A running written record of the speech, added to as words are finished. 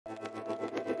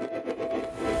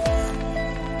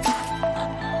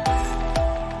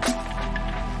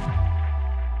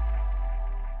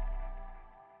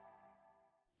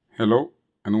Hello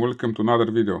and welcome to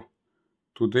another video.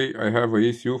 Today I have an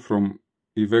ECU from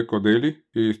Iveco Daily.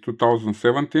 It is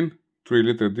 2017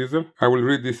 3-liter diesel. I will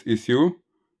read this ECU,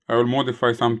 I will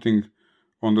modify something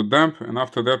on the damp, and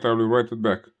after that I will write it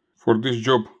back. For this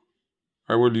job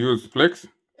I will use flex.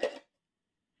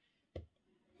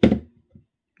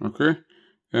 Okay,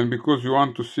 and because you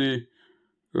want to see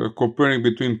comparing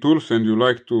between tools and you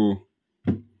like to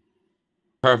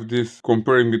have this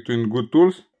comparing between good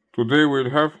tools, today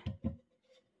we'll have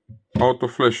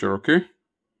AutoFlasher. Okay,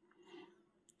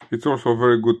 it's also a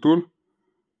very good tool.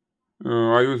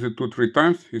 I use it 2-3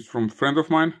 times. It's from a friend of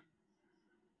mine.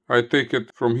 I take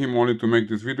it from him only to make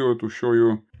this video to show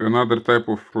you another type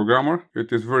of programmer.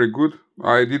 It is very good.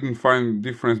 I didn't find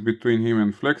difference between him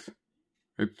and Flex.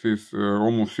 It is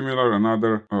almost similar.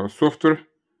 Another software.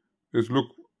 It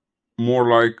looks more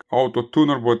like Auto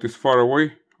Tuner, but it's far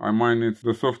away. I mean, it's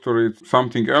the software is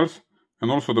something else, and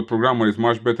also the programmer is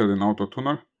much better than Auto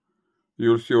Tuner.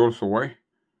 You'll see also why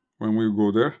when we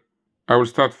go there. I will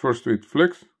start first with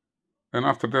Flex, and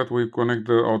after that we connect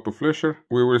the AutoFlasher.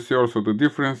 We will see also the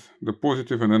difference, the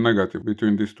positive and the negative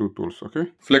between these two tools.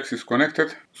 Okay, Flex is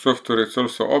connected, software is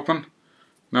also open.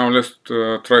 Now let's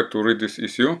try to read this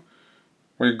ECU.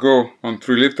 We go on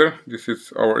 3-liter. This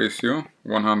is our ECU,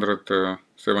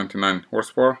 179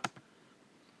 horsepower.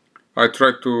 I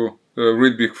try to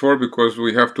read before because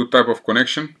we have two types of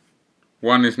connection.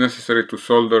 One is necessary to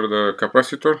solder the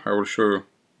capacitor. I will show you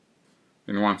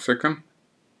in 1 second.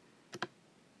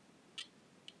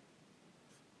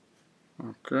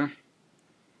 Okay,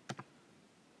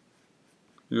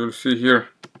 you'll see here,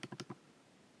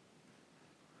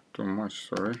 too much,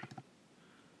 sorry.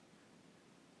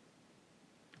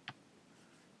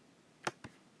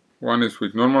 One is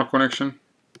with normal connection,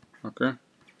 okay,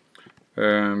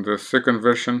 and the second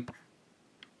version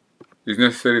is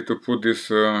necessary to put this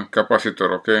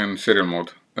capacitor, okay, in serial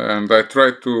mode. And I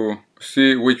try to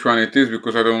see which one it is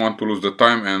because I don't want to lose the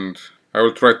time, and I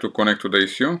will try to connect to the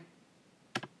ECU.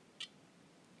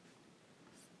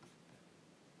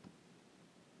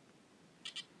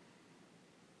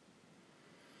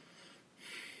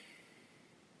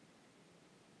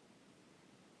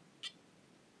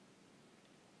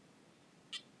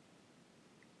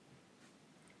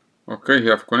 Okay, you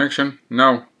have connection.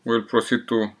 Now we'll proceed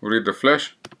to read the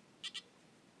flash.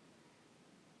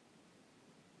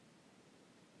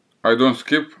 I don't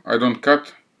skip, I don't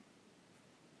cut,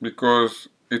 because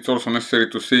it's also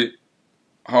necessary to see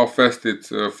how fast it's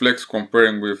Flex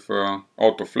comparing with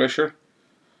AutoFlasher,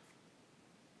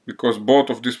 because both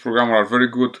of these programs are very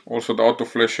good. Also the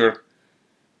AutoFlasher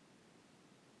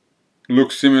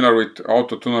looks similar with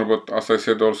AutoTuner, but as I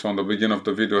said also on the beginning of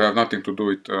the video, have nothing to do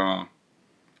with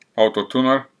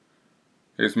AutoTuner.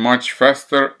 It's much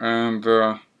faster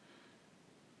and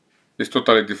it's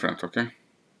totally different, okay?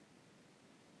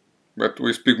 But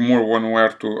we speak more when we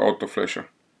are to AutoFlasher.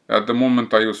 At the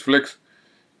moment I use Flex.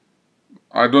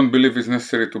 I don't believe it's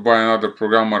necessary to buy another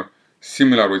programmer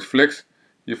similar with Flex.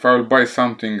 If I will buy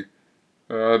something,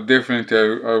 definitely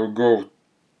I will go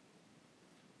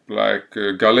like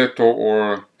Galeto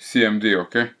or CMD,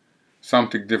 okay?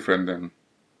 Something different than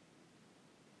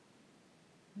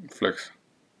Flex.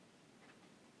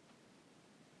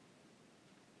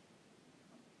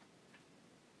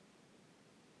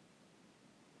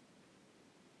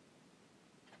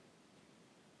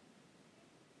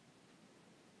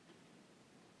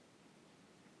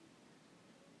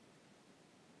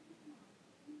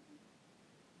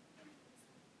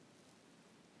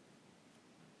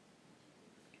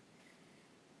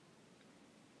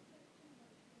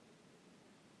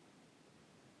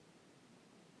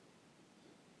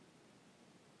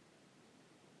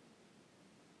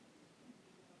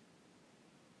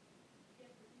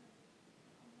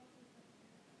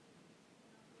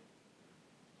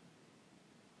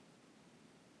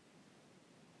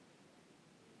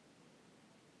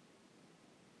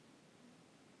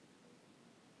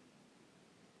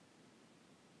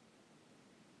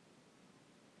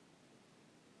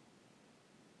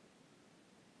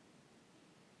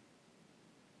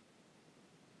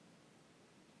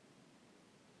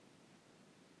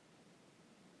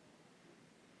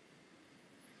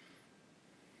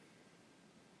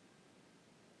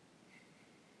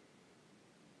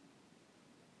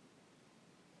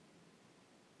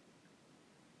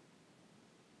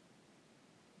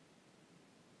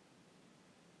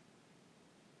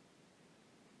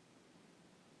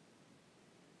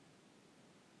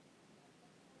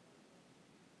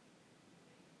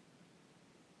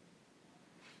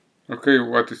 Okay,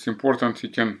 what is important, you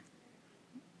can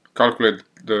calculate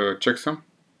the checksum.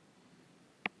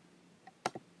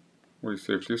 We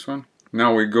save this one.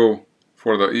 Now we go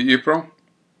for the CGpro.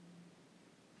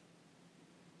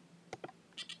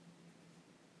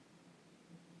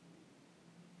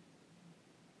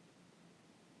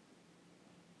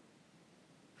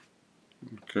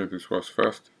 Okay, this was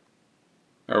fast.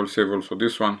 I will save also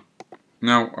this one.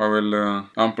 Now I will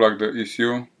unplug the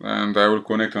ECU and I will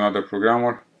connect another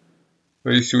programmer.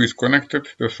 The ECU is connected,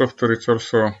 the software is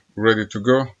also ready to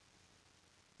go.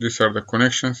 These are the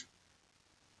connections.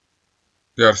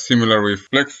 They are similar with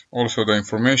Flex, also the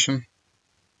information.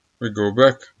 We go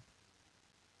back.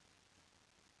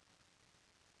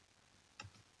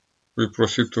 We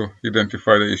proceed to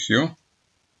identify the ECU.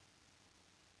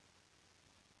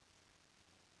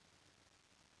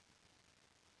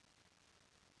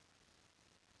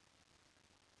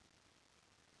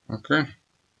 Okay.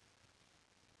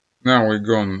 Now we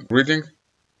go on reading.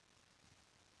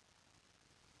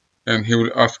 And he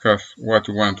will ask us what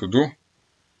we want to do.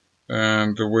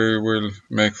 And we will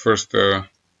make first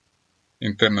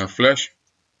internal flash.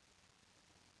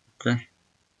 Okay.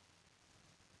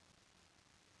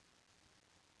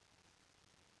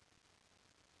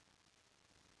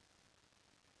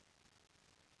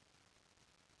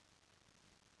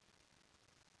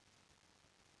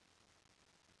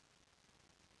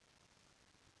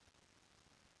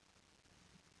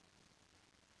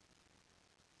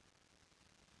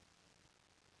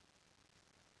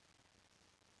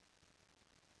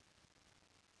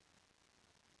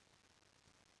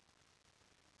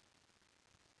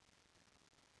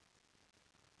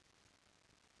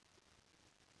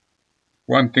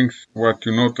 One thing what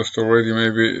you noticed already,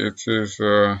 maybe it is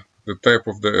the type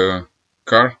of the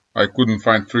car. I couldn't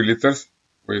find 3 liters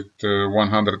with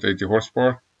 180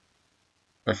 horsepower.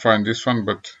 I find this one,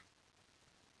 but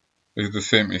it's the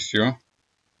same issue.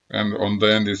 And on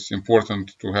the end, it's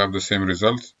important to have the same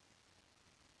results.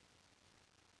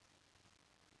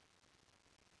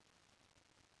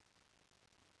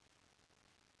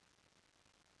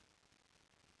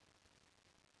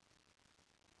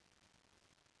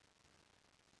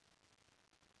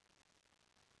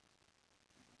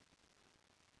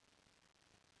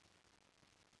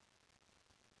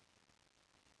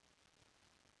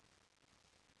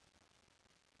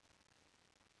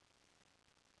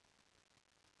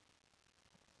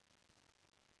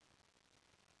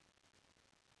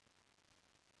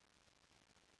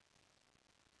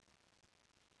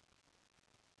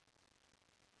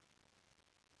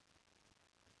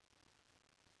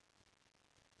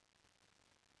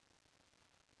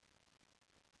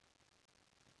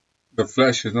 The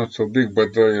flash is not so big,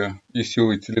 but the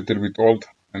issue is a little bit old,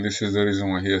 and this is the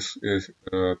reason why he has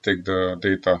take the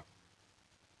data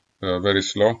very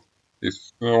slow.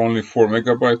 It's only 4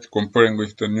 megabytes comparing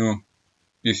with the new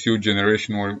ECU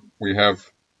generation where we have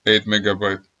 8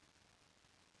 megabytes,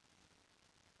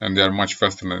 and they are much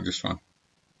faster than this one.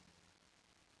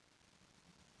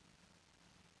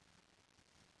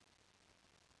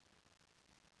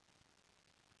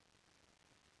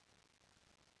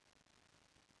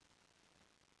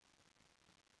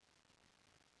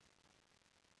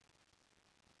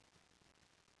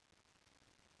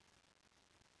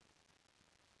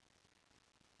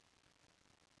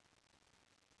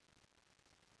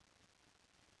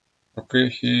 Okay,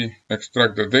 he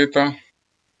extract the data.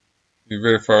 He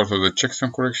verify also the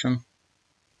checksum correction.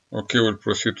 Okay, we'll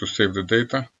proceed to save the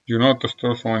data. You noticed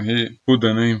also when he put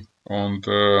the name on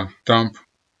the dump,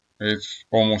 it's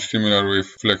almost similar with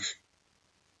Flex.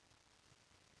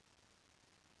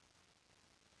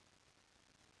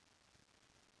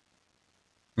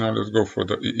 Now let's go for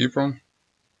the EEPROM.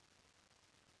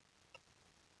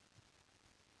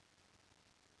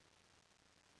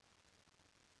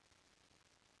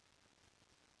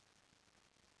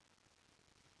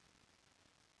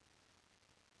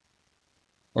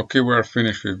 Okay, we are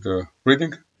finished with the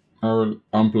reading. I will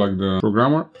unplug the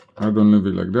programmer. I don't leave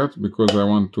it like that because I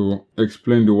want to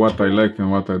explain you what I like and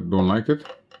what I don't like it.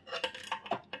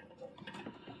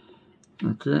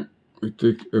 Okay, we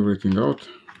take everything out.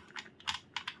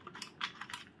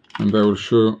 And I will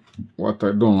show what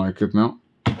I don't like it now.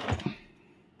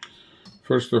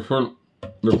 First of all,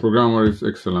 the programmer is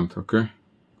excellent, okay?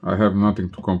 I have nothing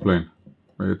to complain.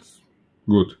 It's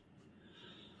good.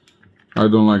 I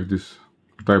don't like this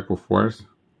type of wires.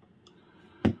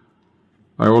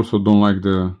 I also don't like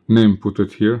the name put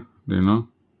it here, you know,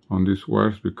 on these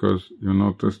wires, because you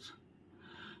noticed.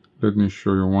 Let me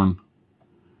show you one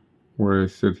where I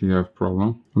said he have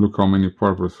problem. Look how many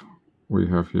purples we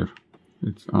have here.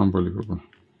 It's unbelievable.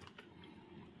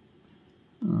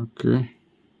 Okay.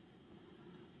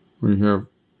 We have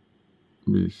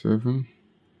B7,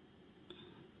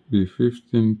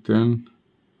 B15, 10,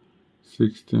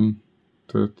 16,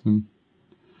 13.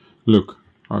 Look,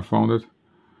 I found it.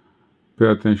 Pay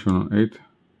attention on 8.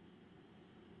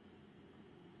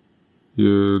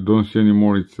 You don't see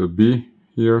anymore, it's a B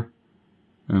here.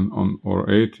 And on or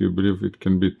 8, you believe it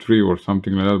can be 3 or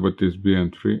something like that, but it's B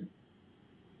and 3.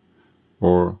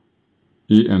 Or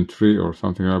E and 3 or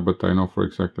something like that, but I know for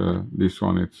exactly this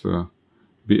one it's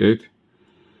B8.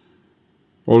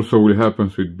 Also will happen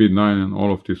with B9 and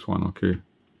all of this one, okay.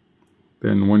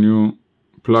 Then when you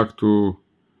plug to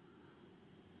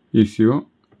ECU,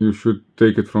 you should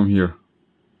take it from here.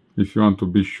 If you want to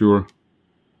be sure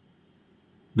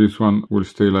this one will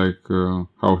stay like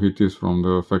how it is from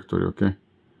the factory, okay.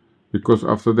 Because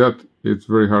after that it's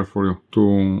very hard for you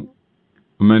to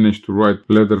manage to write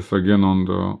letters again on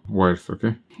the wires,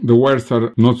 okay. The wires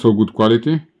are not so good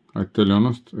quality, I tell you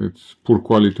honest. It's poor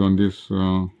quality on these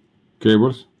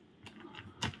cables.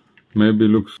 Maybe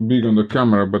looks big on the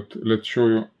camera, but let's show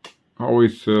you how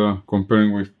it's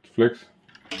comparing with Flex.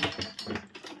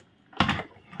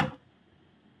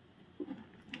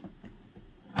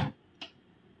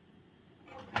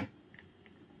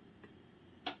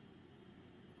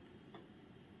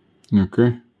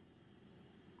 Okay,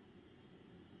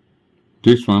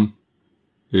 this one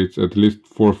it's at least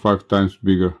 4 or 5 times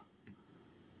bigger.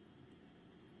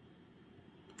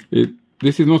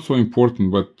 This is not so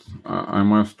important, but I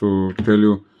must to tell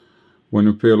you, when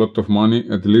you pay a lot of money,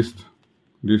 at least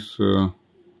this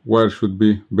wire should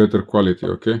be better quality,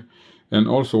 okay. And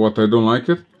also what I don't like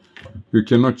it, you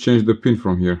cannot change the pin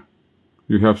from here.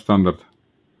 You have standard.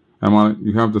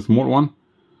 You have the small one,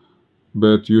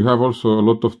 but you have also a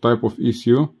lot of type of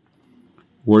ECU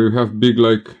where you have big,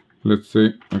 like let's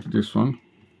say like this one.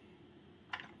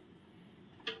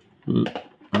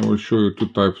 I will show you 2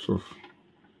 types of.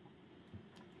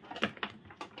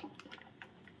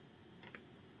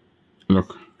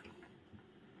 Look,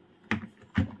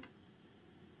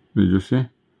 did you see?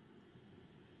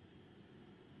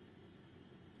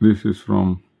 This is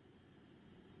from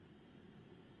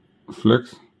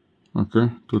Flex, okay,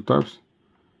 2 types.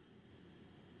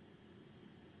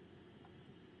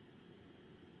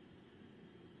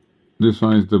 This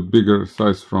one is the bigger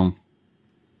size from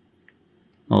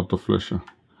AutoFlasher.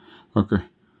 Okay,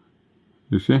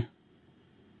 you see?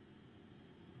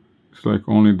 It's like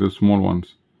only the small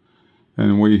ones.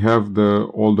 And we have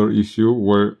the older ECU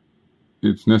where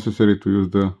it's necessary to use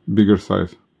the bigger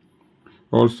size.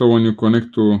 Also, when you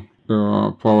connect to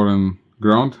the power and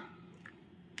ground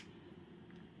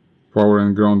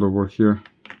over here,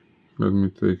 let me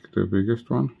take the biggest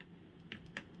one.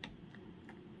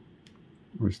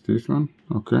 With this one,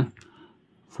 okay.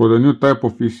 For the new type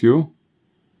of ECU,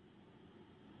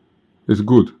 it's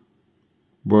good,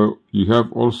 but you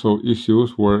have also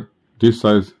ECUs where this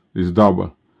size is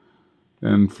double.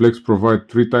 And Flex provide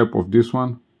 3 type of this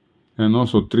one, and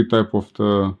also 3 type of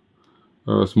the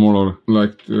smaller,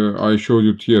 like I showed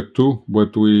you here 2,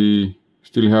 but we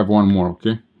still have 1 more,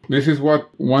 okay. This is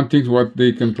one thing what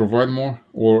they can provide more,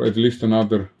 or at least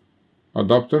another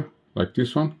adapter like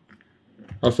this one.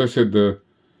 As I said, the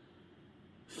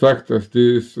fact that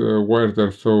these wires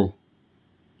are so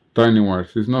tiny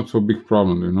wires is not so big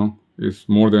problem, you know. It's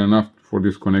more than enough for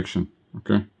this connection,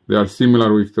 okay. They are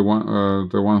similar with the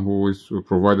one who is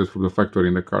provided from the factory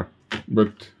in the car,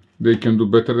 but they can do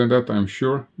better than that, I'm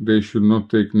sure. They should not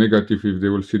take negative if they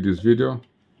will see this video.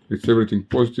 It's everything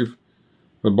positive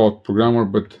about programmer,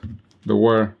 but the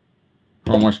wire,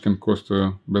 how much can cost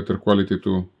a better quality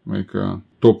to make a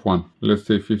top one, let's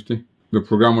say 50. The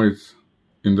programmer is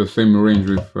in the same range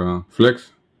with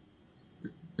Flex.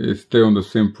 It stay on the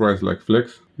same price like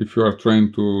Flex. If you are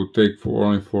trying to take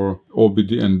only for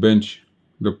OBD and bench,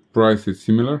 the price is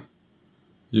similar.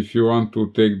 If you want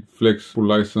to take Flex full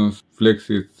license, Flex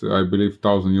is, I believe,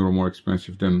 €1,000 more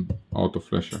expensive than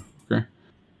AutoFlasher, okay?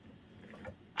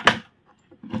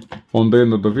 On the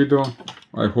end of the video,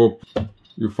 I hope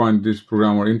you find this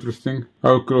programmer interesting.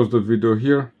 I will close the video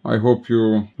here. I hope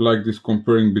you like this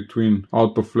comparing between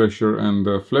AutoFlasher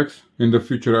and Flex. In the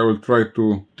future, I will try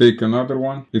to take another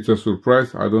one. It's a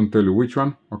surprise. I don't tell you which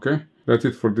one, okay? That's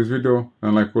it for this video,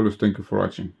 and like always, thank you for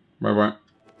watching. Bye bye.